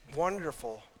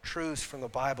wonderful truths from the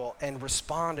Bible and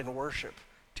respond in worship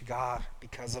to God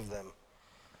because of them.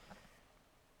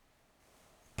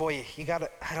 boy, you gotta,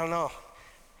 I don't know.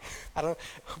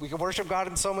 We can worship God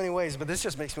in so many ways, but this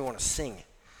just makes me want to sing.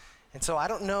 And so I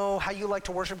don't know how you like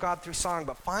to worship God through song,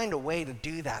 but find a way to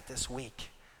do that this week.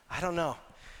 I don't know.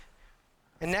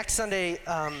 And next Sunday,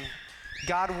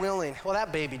 God willing, well,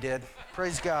 that baby did.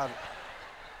 Praise God.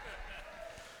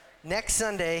 Next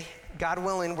Sunday, God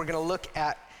willing, we're going to look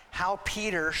at how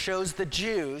Peter shows the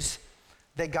Jews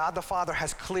that God the Father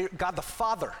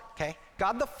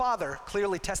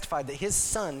clearly testified that his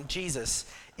son, Jesus,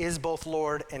 is both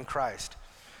Lord and Christ.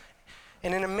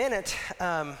 And in a minute,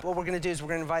 what we're going to do is we're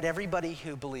going to invite everybody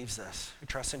who believes this, who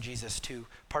trusts in Jesus, to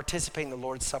participate in the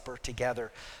Lord's Supper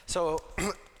together. So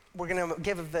we're going to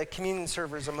give the communion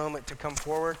servers a moment to come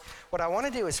forward. What I want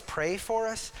to do is pray for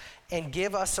us and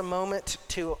give us a moment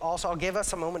I'll give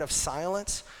us a moment of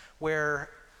silence where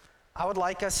I would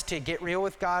like us to get real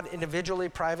with God individually,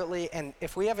 privately, and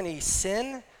if we have any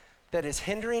sin that is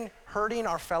hurting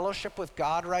our fellowship with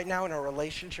God right now and our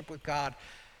relationship with God,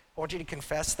 I want you to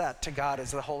confess that to God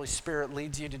as the Holy Spirit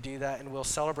leads you to do that, and we'll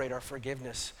celebrate our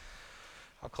forgiveness.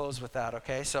 I'll close with that,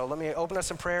 okay? So let me open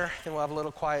us in prayer, then we'll have a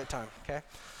little quiet time, okay?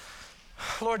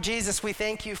 Lord Jesus, we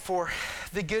thank you for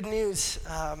the good news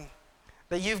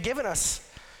that you've given us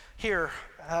here,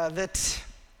 that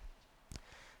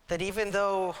even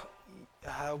though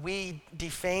we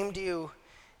defamed you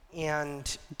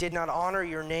and did not honor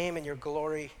your name and your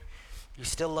glory, you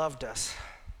still loved us.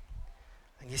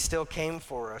 And you still came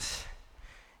for us.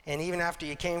 And even after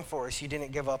you came for us, you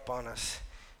didn't give up on us.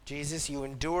 Jesus, you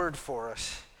endured for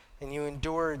us. And you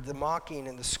endured the mocking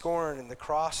and the scorn and the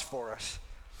cross for us.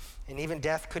 And even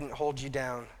death couldn't hold you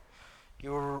down.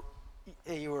 You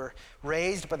were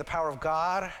raised by the power of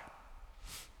God.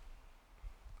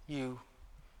 You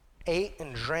ate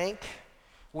and drank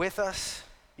with us.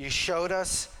 You showed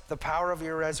us the power of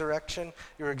your resurrection.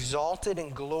 You're exalted in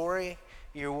glory.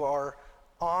 You are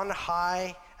on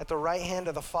high at the right hand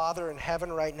of the Father in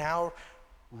heaven right now,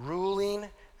 ruling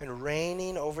and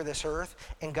reigning over this earth.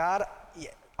 And God,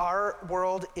 our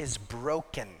world is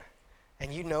broken,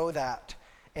 and you know that.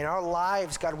 In our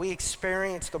lives, God, we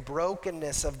experience the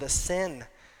brokenness of the sin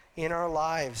in our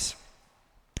lives,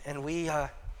 and we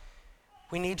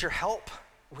need your help.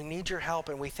 We need your help,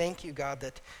 and we thank you, God,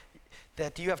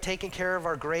 that you have taken care of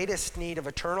our greatest need of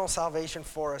eternal salvation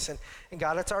for us. And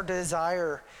God, it's our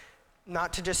desire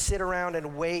not to just sit around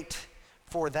and wait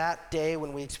for that day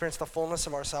when we experience the fullness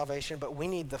of our salvation, but we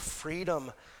need the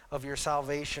freedom of your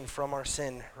salvation from our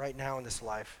sin right now in this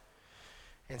life.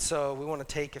 And so we want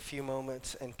to take a few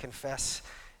moments and confess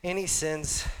any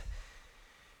sins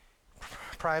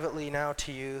privately now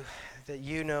to you that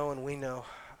you know and we know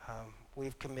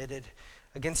we've committed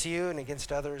against you and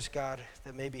against others, God,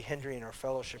 that may be hindering our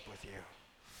fellowship with you.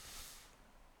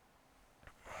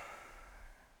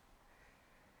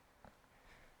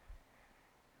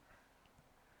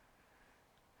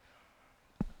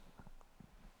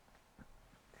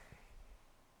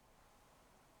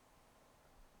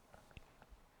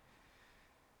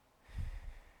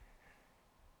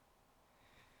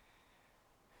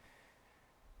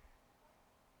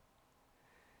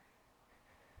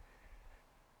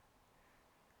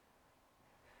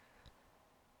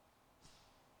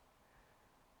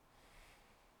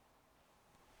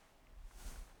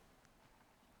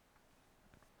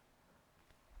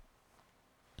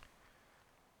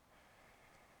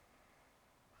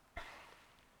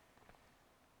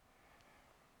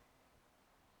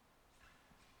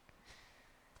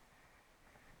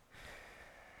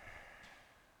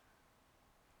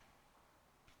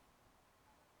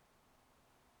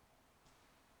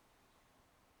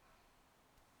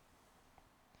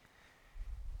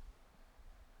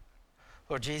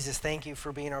 Lord Jesus, thank you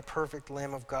for being our perfect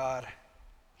Lamb of God.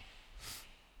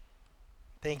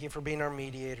 Thank you for being our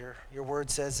mediator. Your word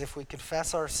says if we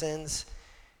confess our sins,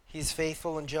 he's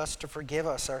faithful and just to forgive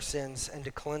us our sins and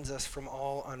to cleanse us from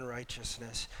all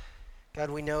unrighteousness.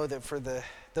 God, we know that for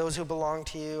those who belong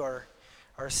to you,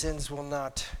 our sins will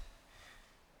not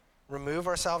remove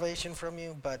our salvation from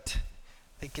you, but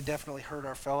they could definitely hurt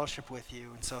our fellowship with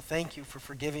you. And so thank you for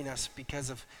forgiving us because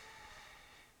of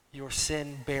your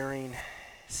sin-bearing,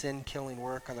 sin-killing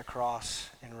work on the cross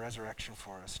and resurrection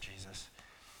for us, Jesus.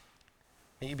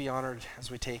 May you be honored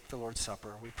as we take the Lord's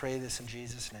Supper. We pray this in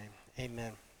Jesus' name.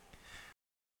 Amen.